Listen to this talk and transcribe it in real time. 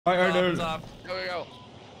All right, Thumbs up. Go, go, go.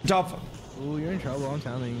 Jump. Ooh, you're in trouble, I'm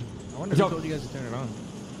telling you. I wonder who told you guys to turn it on.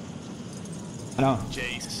 I know.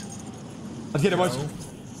 Jace. Let's get it, boys.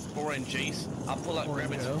 Foreign Jace. I'll pull out,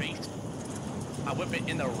 grab its face. I whip it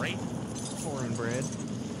in the right. Foreign bread.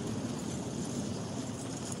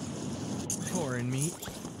 Foreign meat.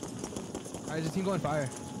 Alright, is the team going fire?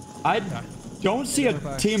 I don't see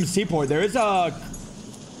a team seaport. There is a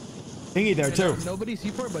thingy there too. Nobody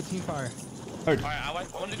seaport, but team fire. Alright, I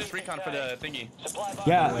want to do this recon for the thingy.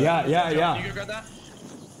 Yeah. You go grab that?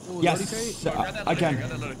 Ooh, Yes, I can.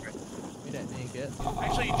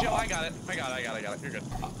 Actually, Joe, I got it. I got it. You're good.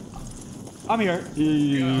 I'm here.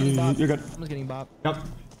 You're good. I'm just getting bopped. Yep.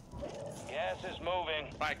 Gas is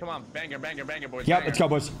moving. Alright, come on. Banger, boys. Yep, let's go,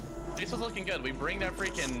 boys. This is looking good. We bring that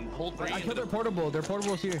freaking hold 3. I killed their portable. Their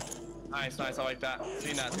portable's here. Nice. I like that.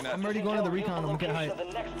 Seen that. I'm already going to the recon. I'm getting hype.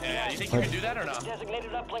 Yeah, you think you can do that or not?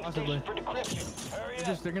 Possibly.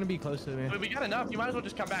 They're gonna be close to me. But we got enough. You might as well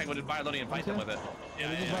just come back. We'll just buy Lodi and fight them with it. Yeah.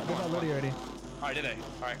 They got Lodi already. Alright, did they?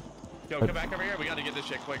 Alright. Yo, come back over here. We gotta get this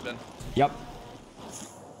shit quick then. Yep.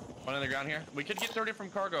 One on the ground here. We could get 30 from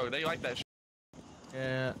cargo. They like that shit.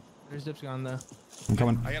 Yeah. There's Dips gone though. I'm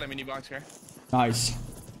coming. I got a mini box here. Nice.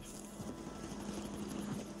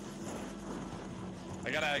 I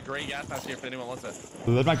got a gray gas mask here if anyone wants it.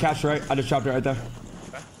 There's my cash right. I just dropped it right there.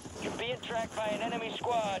 Okay. You're being tracked by an enemy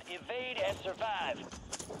squad. Evade and survive.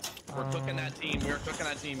 We're cooking that team. We're cooking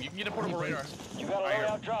that team. You can get a portable radar. You got a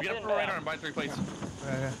loadout drop in. Get a portable radar and buy 3 plates.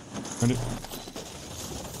 Okay.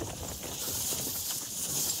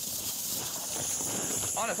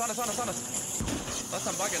 On us. Unless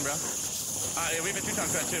I'm bugging, bro. Yeah, we have a 2-time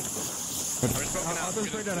threat too. We're smoking out. I'll throw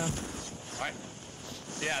straight down now. Alright.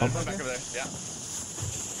 Yeah, there's one back over there. Yeah.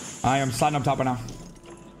 I am sliding up top right now.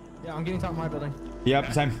 Yeah, I'm getting top of my building. Yep,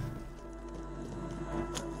 Okay. same.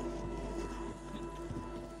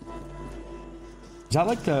 Is that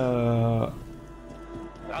like the...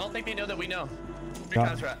 I don't think they know that we know. Yeah.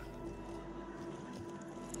 Recon threat.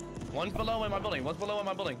 One's below in my building.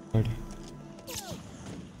 Good.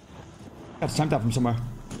 Got sniped out from somewhere.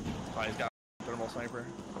 Oh, he's got a thermal sniper.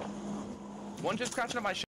 One just crashing on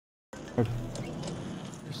my shit. Good.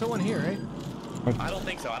 There's still one here, right? Good. I don't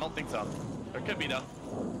think so. There could be though.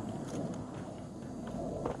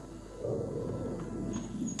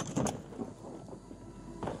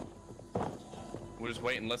 We'll just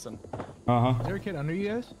wait and listen. Uh-huh. Is there a kid under you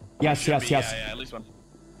guys? Yes. Yeah, at least one.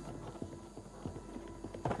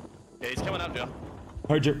 Yeah, he's coming up, Joe.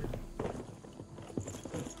 Heard you.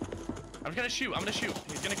 I'm gonna shoot.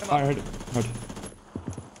 He's gonna come I up. heard it. Heard.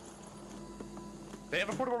 They have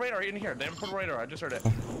a portable radar in here. I just heard it.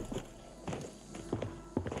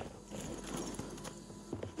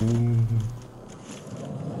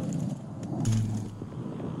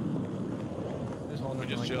 We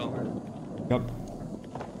just chill. Yep.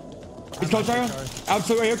 He's close there.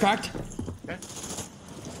 Outside right here, cracked. Okay.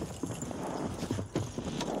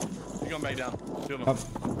 You're going back down. 2 of them. Yep.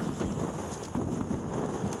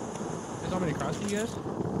 There's somebody crossing you guys?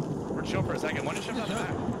 We're chill for a second. One just shift on the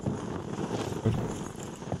back.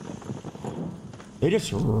 They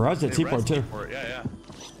just rushed at T-port too. Yeah.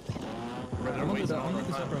 I'm gonna look this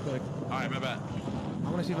up real quick. Alright, my bad. I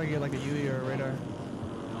wanna see if I can get like a UE or a radar.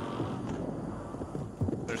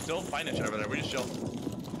 They're still fighting each other over there. We just chill.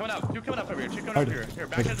 Coming up. 2 coming up over here. 2 coming up here. Here,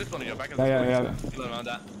 back into this building, Joe. Back into this building. Yeah. We'll on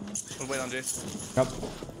that. We'll wait on Jace. Yep.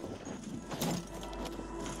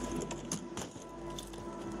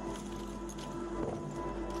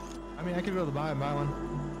 I mean, I could go to the buy and buy one.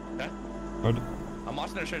 Okay. Good. I'm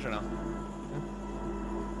watching their shares right now.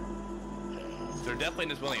 They're definitely in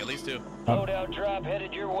this building, at least 2. Loadout drop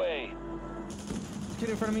headed your way. Kid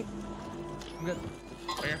in front of me. I'm good.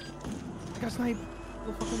 Right here. I got sniped.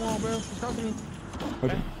 Go fucking wall, bro. He's crossing me.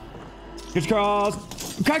 Okay. Just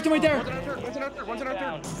crossed. Cracked him right there. One's in our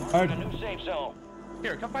third. Alright. A new safe zone.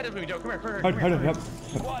 Here, come fight us with me, Joe. Come here. Heard it. Yep.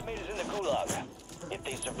 Squad mate is in the gulag. If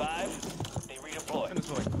they survive, they redeploy. In this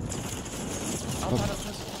building. Outside of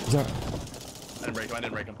this. Is that... I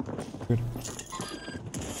didn't break him. Good.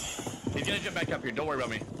 He's gonna jump back up here. Don't worry about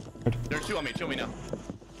me. Good. There's 2 on me. 2 on me now.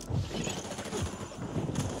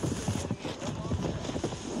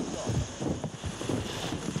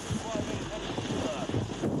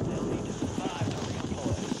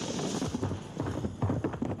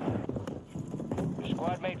 Your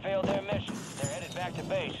squad mate failed their mission. They're headed back to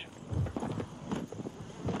base.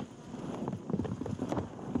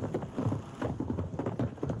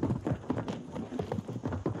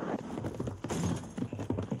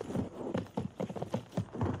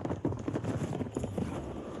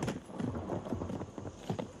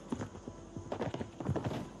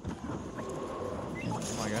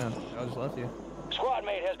 around. I just left you. Squad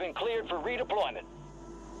mate has been cleared for redeployment.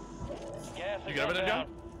 Gas You is got over there, Joe? inbound.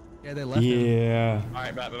 Yeah, they left him. Yeah. All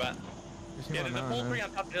right, bet. Just him Yeah, on there's a mountain, full man. three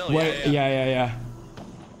on top of the hill. Wait, yeah.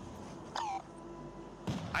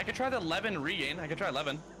 I could try the 11 regain. I could try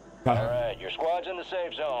 11. Okay. All right, your squad's in the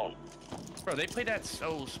safe zone. Bro, they played that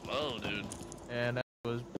so slow, dude. And that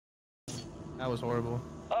was horrible.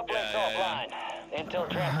 Uplink's Yeah. offline. Intel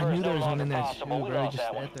I transfer is knew there no was one longer in there too, possible. We bro. He lost just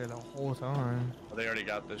that one. sat there the whole time. Well, they already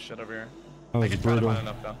got this shit over here. That I was could try to brutal. find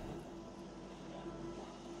enough though.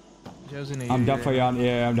 Joe's in the I'm definitely on.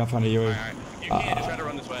 Yeah, I'm definitely on the UE. Alright. You can't just try to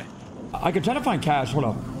run this way. I could try to find cash. Hold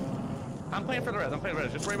up. I'm playing for the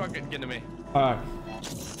res. Just worry about getting to me. All right.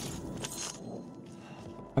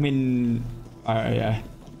 I mean, all right, yeah.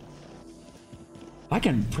 I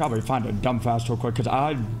can probably find a dumb fast real quick because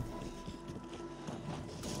I.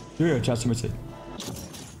 Do your chest, let me see.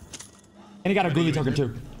 And he got a ghoulie token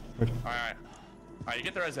too. Good. Alright, you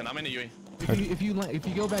get the res in. I'm in the UE. If you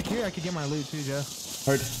go back here, I could get my loot too, Joe.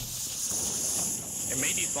 Heard. It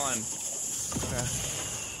may despawn. Okay.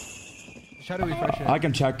 Try to refresh it. I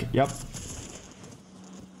can check. Yep.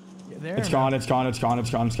 Yeah, there. It's gone. It's gone.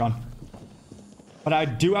 But I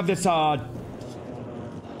do have this token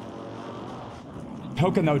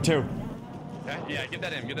though too. Okay, yeah, get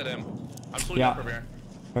that in. I'm slowing Yeah. up over here.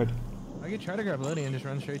 Heard. I could try to grab loading and just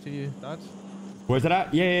run straight to you. Thoughts? Where's it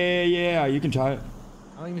at? Yeah. You can try it.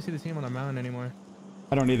 I don't even see the team on the mountain anymore.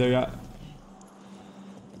 I don't either yet.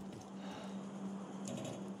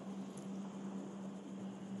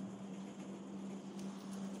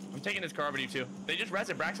 I'm taking this car with you too. They just res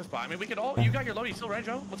at Brax's spot. I mean, we could all. You got your loading still, right,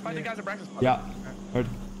 Joe? Let's find the guys at Brax's spot. Yeah. Heard.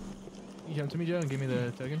 You jump to me, Joe, and give me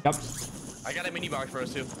the token. Yep. I got a mini box for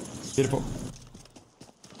us too. Beautiful.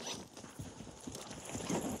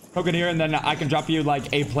 Token here, and then I can drop you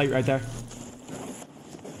like a plate right there.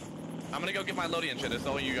 I'm gonna go get my loading and shit. It's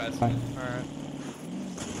all you guys. Fine. Alright.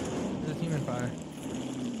 There's a team in fire.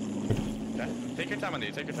 Okay. Take your time on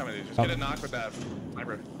these. Just Oh. get a knock with that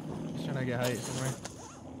sniper. Just trying to get height somewhere.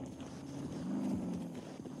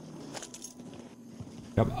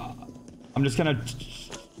 Yep. I'm just gonna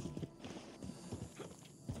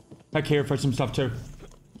check here for some stuff too.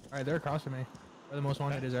 Alright, they're across from me. Where the most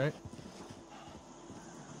wanted is, right?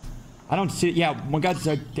 I don't see. Yeah, one guy's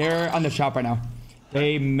they're on the shop right now.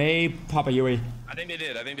 They may pop a UE. I think they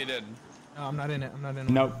did. No, I'm not in it.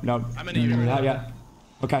 Nope. I'm in the UE. Not yet.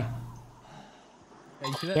 Okay. Yeah,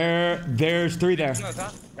 you see that? There's three there. On the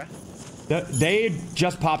top. Okay. They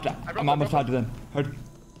just popped. broke I'm it, almost broke popped in. Heard.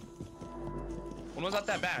 When was out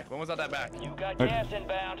that back? You got Right. gas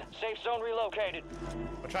inbound. Safe zone relocated.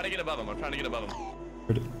 I'm trying to get above him.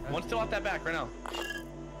 Heard. One's still out that back right now.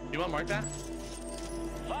 You want to mark that?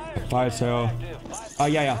 Fire sale. Oh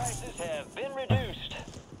yeah. Prices have been reduced.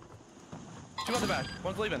 Two on the back.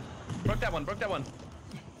 One's leaving. Broke that one.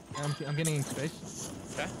 I'm getting in space.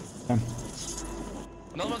 Okay. Yeah.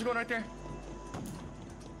 Another one's going right there.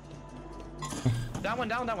 Down one.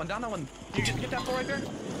 Can you get that four right there?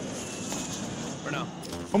 Or no?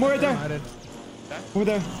 One more right there. I did. Okay. Over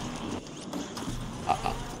there.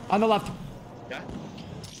 On the left. Okay.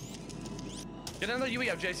 Get another UE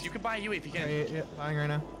up, Jace. You can buy a UE if you can. Yeah, buying right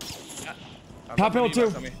now. Yeah. Top hill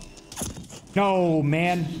too. No,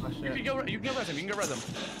 man. Oh, You shit. can go res him.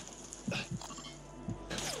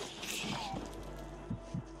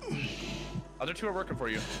 Other two are working for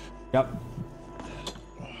you. Yep.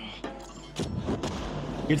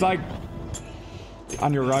 He's like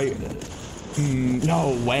on your right.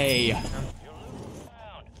 No way.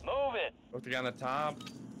 Move it. Broke the guy on the top.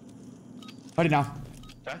 Ready now.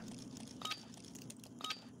 Okay.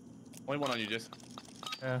 Only one on you, Jace.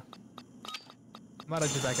 Yeah. Might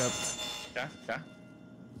have to back up. Okay.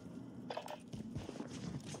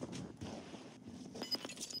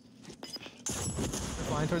 They're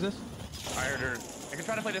flying towards us. I heard her. I can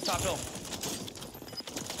try to play this top hill.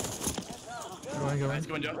 Go in. Nice,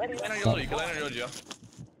 go in, Joe. You can land on your load, Joe.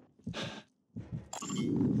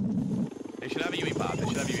 They should have a UE pop.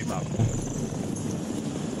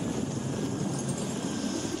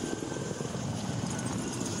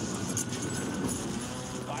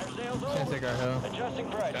 Fire sales Can't over. take our hill. Adjusting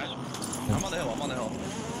price. Okay. I'm on the hill.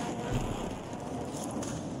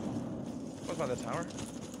 What's by the tower?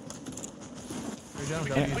 We're down,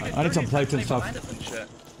 Yeah, down. I need some plates and stuff.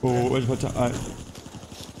 Oh, where's what? Alright,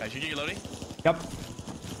 you get your loading? Yep.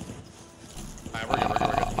 Alright, we're good.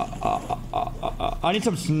 I need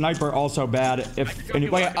some sniper also bad.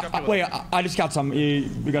 Wait, I just got some. You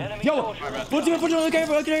got. Yo, put you on the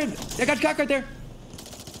camera. Look at it. I got cock right there.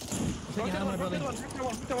 Taking out my brother.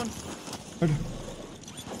 Pick that one.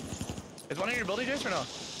 Is one in your building, Jace, or no?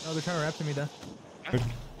 No, they're trying to rap to me, though.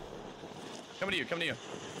 Coming to you, coming to you.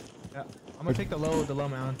 Yeah. I'm gonna take the low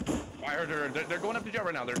mound. I heard they're going up to Joe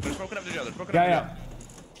right now. They're smoking up to Joe. They're smoking Yeah, up to yeah. Joe.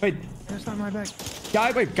 Wait. That's not my back.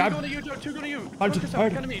 Guy, wait, guy. Two going to you, Joe. Two going to you. I'm Focus just-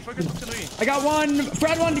 up. Come to me. Focus to me. I got one.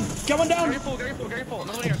 Brad, one. Got one down. Get your full. Get your full. Get your full.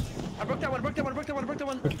 Another one here. I broke that one. Broke that one. Broke that one. Broke that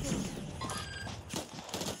one.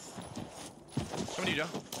 Coming to you, Joe.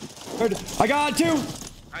 Third. I got two.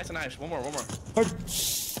 Nice and nice. One more. One more. Third.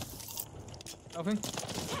 Helping.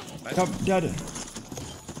 Nice. Got dead.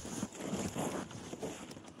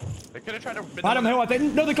 They could have tried to. Bottom hill, I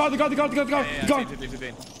think. No, the car. Yeah, Car.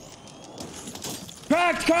 same.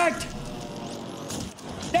 Cracked.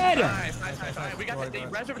 Dead. Nice. We got the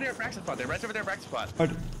res over there, practice spot. They res over there, practice spot.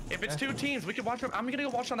 Third. If it's two teams, we can watch them. I'm gonna go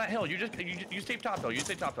watch on that hill. You stay top though. You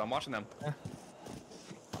stay top though. I'm watching them. Yeah.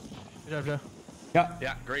 Good job, Joe. Yeah.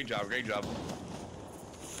 Yeah, great job. Great job.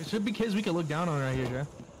 There should be kids we can look down on right here, Joe.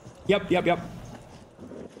 Yep.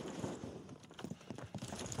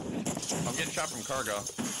 I'm getting shot from cargo.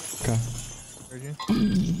 Okay. Heard you.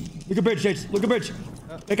 Look at bridge, Chase. Look at bridge.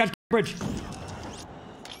 They got bridge.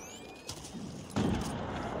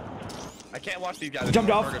 I can't watch these guys. Jumped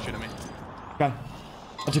off. Cargo shooting me. Okay.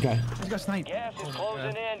 That's okay. He's got sniped. Gas is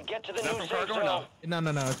closing in. Get to the Is that new from safe cargo or zone. no?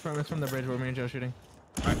 No. It's from the bridge where me and Joe shooting.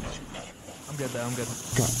 Alright. I'm good though. I'm good.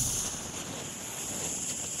 Okay.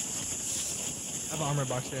 I have an armor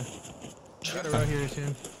box too. We got a row here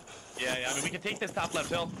soon. Yeah. I mean, we can take this top left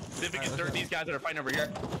hill. See if we can dirt these guys that are fighting over here.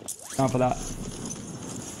 Down for that.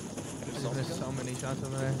 There's so many shots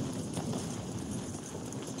over there.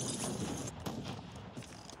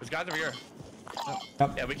 There's guys over here.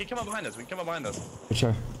 Yep. Yeah, we can come up behind us. For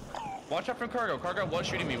sure. Watch out from cargo. Cargo was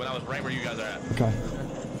shooting me when I was right where you guys are at. Okay.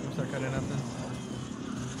 Start cutting up then.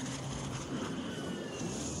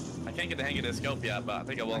 I can't get the hang of this scope yet, but I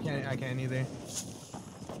think I will. I can't either.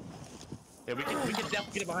 Yeah, we can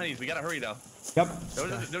definitely get behind these. We gotta hurry though. Yep.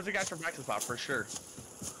 Those are guys from practice spot for sure.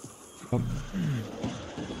 Yep.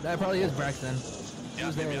 That probably is Braxton. He Yeah,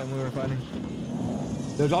 was there maybe, when we were fighting.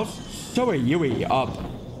 There's also a Yui up.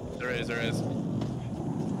 There is. We're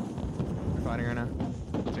fighting right now.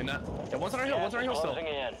 Seen that? Yeah, one's on our hill. Gas is Still. closing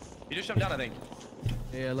in. He just jumped down, I think.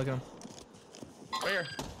 Yeah, look at him. Right here.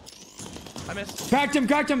 I missed. Cracked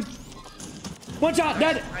him. One shot,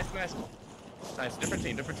 dead. Nice. Different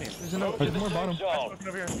team. There's more bottom. Zone. Broke one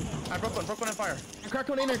over here. I broke one on fire. Crack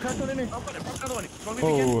one in there. Broke another one. Broke me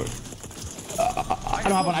Oh. again. I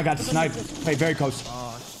don't have one. I got sniped. Hey, very close.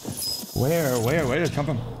 Where did it come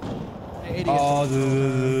from? Hey, 80 Oh,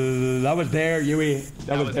 that was there, Yui.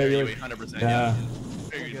 That was there, Yui. 100%. Yeah.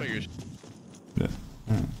 Figures.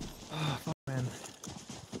 Oh, fuck, man.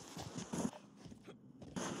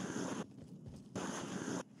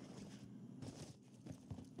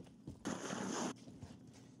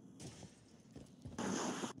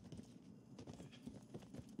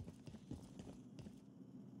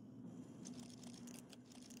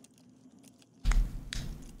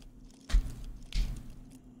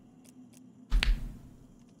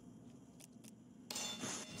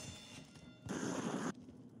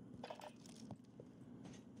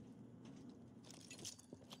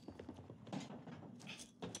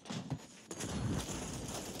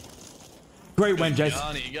 Great win,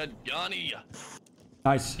 Jace. Johnny.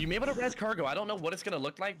 Nice. You may be able to res cargo. I don't know what it's gonna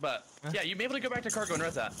look like, but yeah, you may be able to go back to cargo and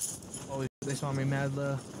res that. Holy shit, they saw me mad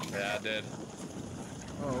low. Yeah, I did.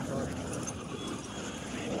 Oh, fuck.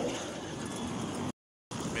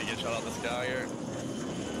 May get shot out the sky here.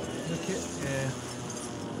 There's a kid. Yeah.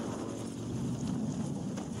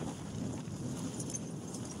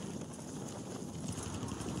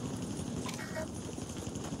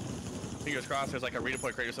 Fingers crossed. There's like a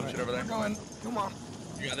redeploy crate or some shit over there. Going. Come on.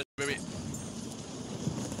 You got this, baby.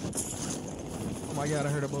 Oh my god, I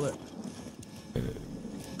heard a bullet.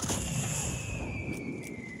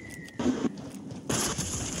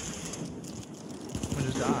 Someone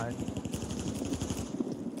just died.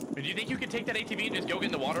 Do you think you could take that ATV and just go get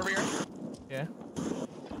in the water over here? Yeah.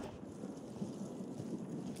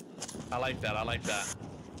 I like that.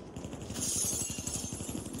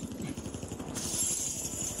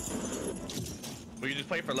 We can just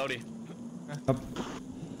play for Lodi. Yep.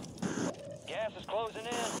 Gas is closing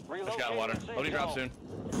in. Just got water. Lodi drop soon.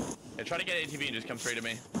 Yeah, try to get ATV and just come straight to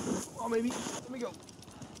me. Oh, maybe. Let me go.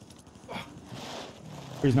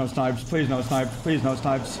 Please no snipes. Please no snipes. Please no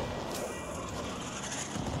snipes.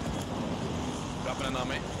 Dropping in on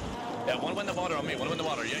me. Yeah, one win the water on me. One win the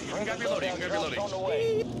water. Yeah, you can grab your Lodi. On the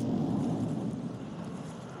way.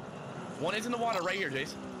 One is in the water right here,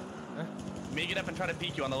 Jace. Huh? Me get up and try to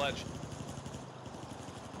peek you on the ledge.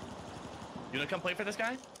 You gonna come play for this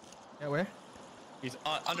guy? Yeah, where? He's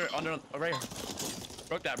under right here.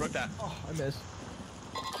 Broke that. Oh, I missed.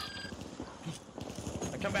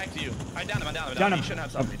 come back to you. I down him, I down him. Down him. He shouldn't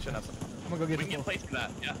have something. He shouldn't have something. I'm gonna go get We can get plates for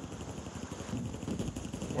that. Yeah.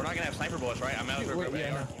 We're not gonna have sniper bullets, right? I'm out of Yeah,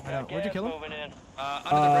 no, I know. Where'd you kill him? Moving in.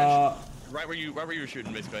 under the bridge. Right where you were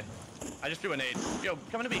shooting, basically. I just threw a nade. Yo,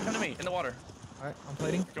 come to me, in the water. Alright, I'm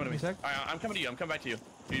plating. Come to me. Sec. Alright, I'm coming to you, I'm coming back to you.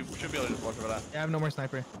 You should be able to watch over that. Yeah, I have no more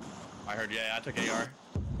sniper. I heard, yeah, I took AR.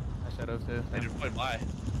 I shadow too. They just put buy.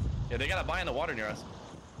 Yeah, they got a buy in the water near us.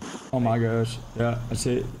 Oh my gosh. Yeah, I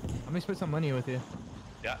see it. Let me split some money with you.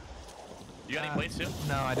 Yeah. You got any plates too?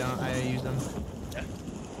 No, I don't. I use them. Yeah.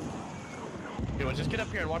 Okay, well, just get up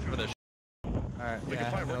here and watch over this. Alright, We yeah,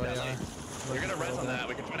 can I have probably no work that idea. lane. You're gonna res on that.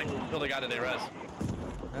 We can try to kill the guy that they res.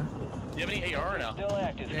 Yeah? Do you have any AR or no? Still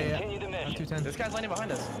active. Yeah, Continue the I'm mission. 210. This guy's landing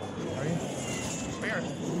behind us. Are you? Right here.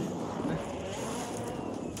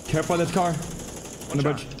 Careful of this car. On the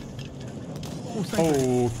bridge. Oh, sniper.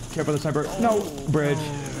 Oh, careful of the sniper. No, bridge.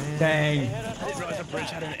 man. Dang. I didn't realize the bridge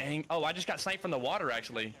had an ang. Oh, I just got sniped from the water,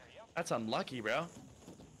 actually. That's unlucky, bro.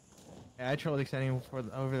 Yeah, I trolled extending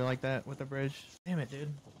over there like that with the bridge. Damn it, dude.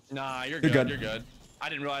 Nah, you're You're good. good. You're good. I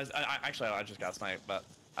didn't realize. Actually, I just got sniped, but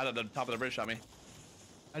I thought the top of the bridge shot me.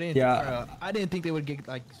 I didn't. Yeah. I didn't think they would get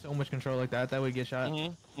like so much control like that. That would get shot.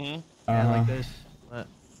 Mm-hmm. Yeah, like this. But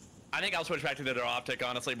I think I'll switch back to the door optic,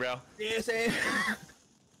 honestly, bro. yeah, same.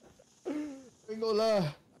 Ain't gonna lie.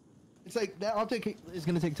 It's like that optic is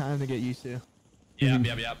gonna take time to get used to,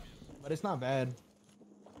 Yep. but it's not bad.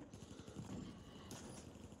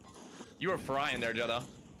 You were frying there, Joe, though.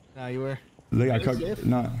 Nah, you were. Look, I It's cooked. safe.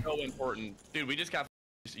 No. So important. Dude, we just got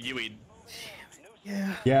UE'd.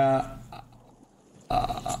 Yeah. Yeah.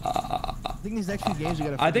 I think these next few games we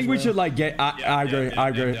gotta. I think we should like get. I agree. yeah, I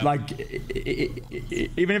agree. yeah. Like,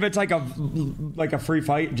 even if it's like a free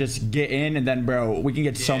fight, just get in and then, bro, we can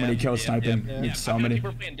get so many kills sniping. yeah. Get so I feel many.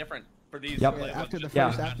 People are playing different for these. Yep. like, after the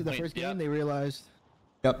Yeah. first game, they realized.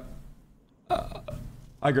 Yep.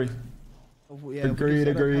 I agree. Yeah, if we can Agreed, set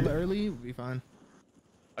up agreed. hella early, we'll be fine.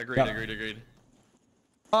 Agreed. Yep. Agreed.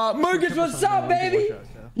 Marcus, what's up, baby?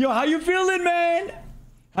 Yo, how you feeling, man?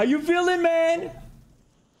 How you feeling, man?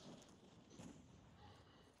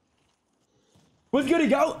 What's good to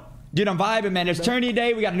go? Dude, I'm vibing, man. It's tourney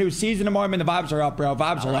day. We got a new season tomorrow, man. The vibes are up, bro.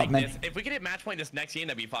 Vibes are Like up, man. this. If we could hit match point this next game,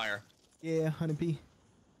 that'd be fire. Yeah, 100p.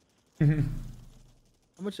 How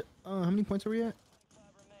much? How many points are we at?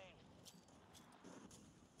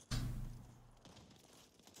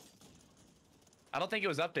 I don't think it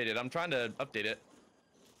was updated. I'm trying to update it.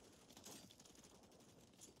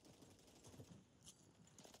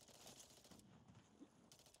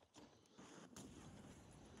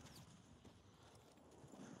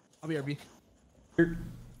 I'll be RB.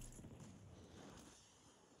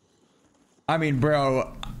 I mean,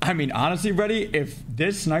 bro. I mean, honestly, buddy, if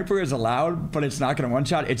this sniper is allowed, but it's not gonna one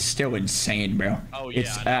shot, it's still insane, bro. Oh, yeah,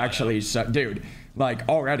 It's I know. actually so, dude. Like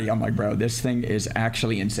already, I'm like, bro, this thing is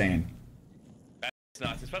actually insane. That's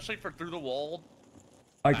nuts, especially for through the wall.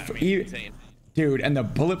 Like, I for mean, insane. dude, and the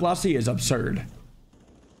bullet velocity is absurd.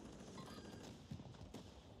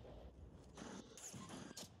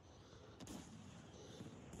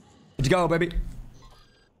 Let's go, baby.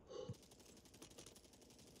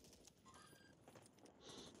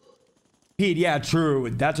 Pete, yeah, true.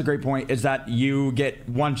 That's a great point. Is that you get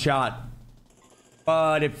one shot,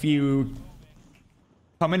 but if you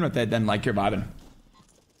come in with it, then like you're vibing.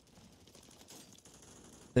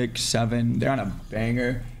 6, 7. They're on a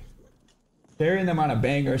banger. They're in them on a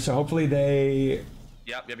banger, so hopefully they.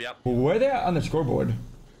 Yep. Where are they at on the scoreboard?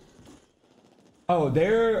 Oh,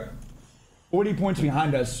 they're 40 points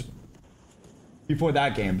behind us before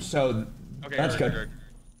that game, so Okay, that's good.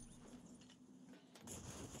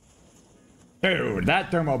 Dude,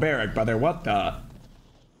 that thermobaric, brother, what the?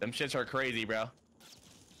 Them shits are crazy, bro.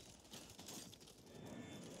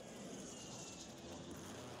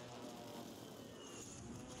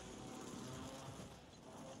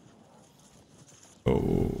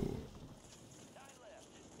 Oh.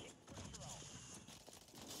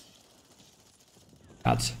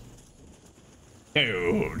 That's.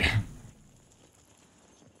 Dude. Gas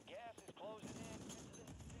is closing in. Get to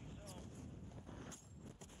the safe zone.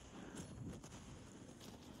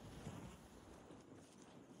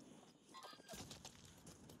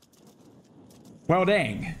 Well,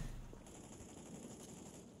 dang.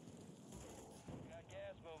 Got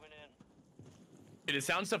gas moving in. It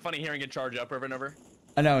sounds so funny hearing it charge up over and over.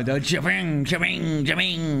 I know, the jabing, jabing,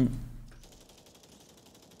 jabing.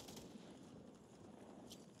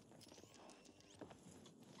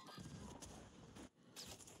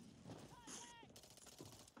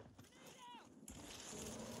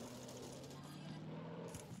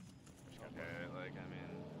 Okay, like, I mean,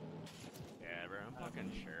 yeah, bro, I'm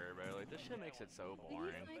fucking sure, bro. Like, This shit makes it so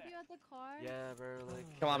boring. Did he snipe you at the car? Yeah, bro.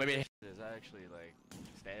 Like, Come on, baby. It's actually like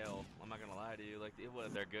stale. I'm not gonna lie to you. Like,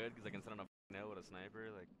 what? They're good because I can send on a nail with a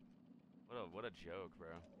sniper. Like, what a joke, bro.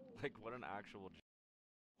 Like, what an actual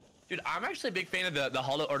joke. Dude, I'm actually a big fan of the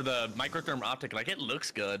hollow or the microtherm optic. Like, it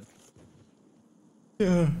looks good.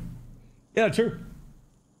 Yeah. Yeah, true.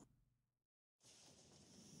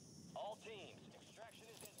 All teams, extraction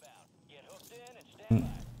is inbound. Get hooked in and stand by.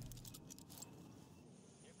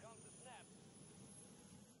 Here comes the snap.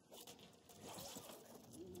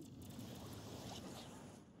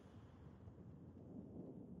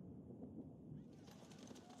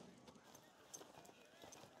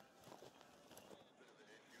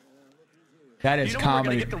 That is You know when we're gonna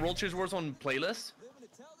comedy. get the World Series Warzone playlist?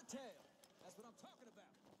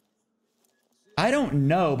 I don't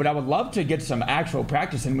know, but I would love to get some actual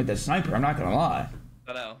practice in with the sniper. I'm not gonna lie.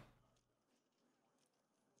 I know.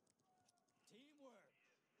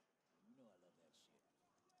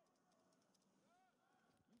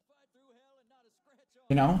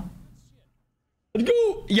 You know? Let's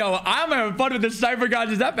go. Yo, I'm having fun with the sniper,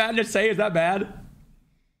 guys. Is that bad to say? Is that bad?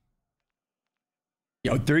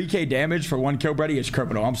 Yo, 3K damage for 1 kill, Brady, is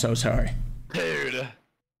criminal. I'm so sorry. Dude.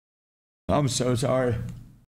 I'm so sorry.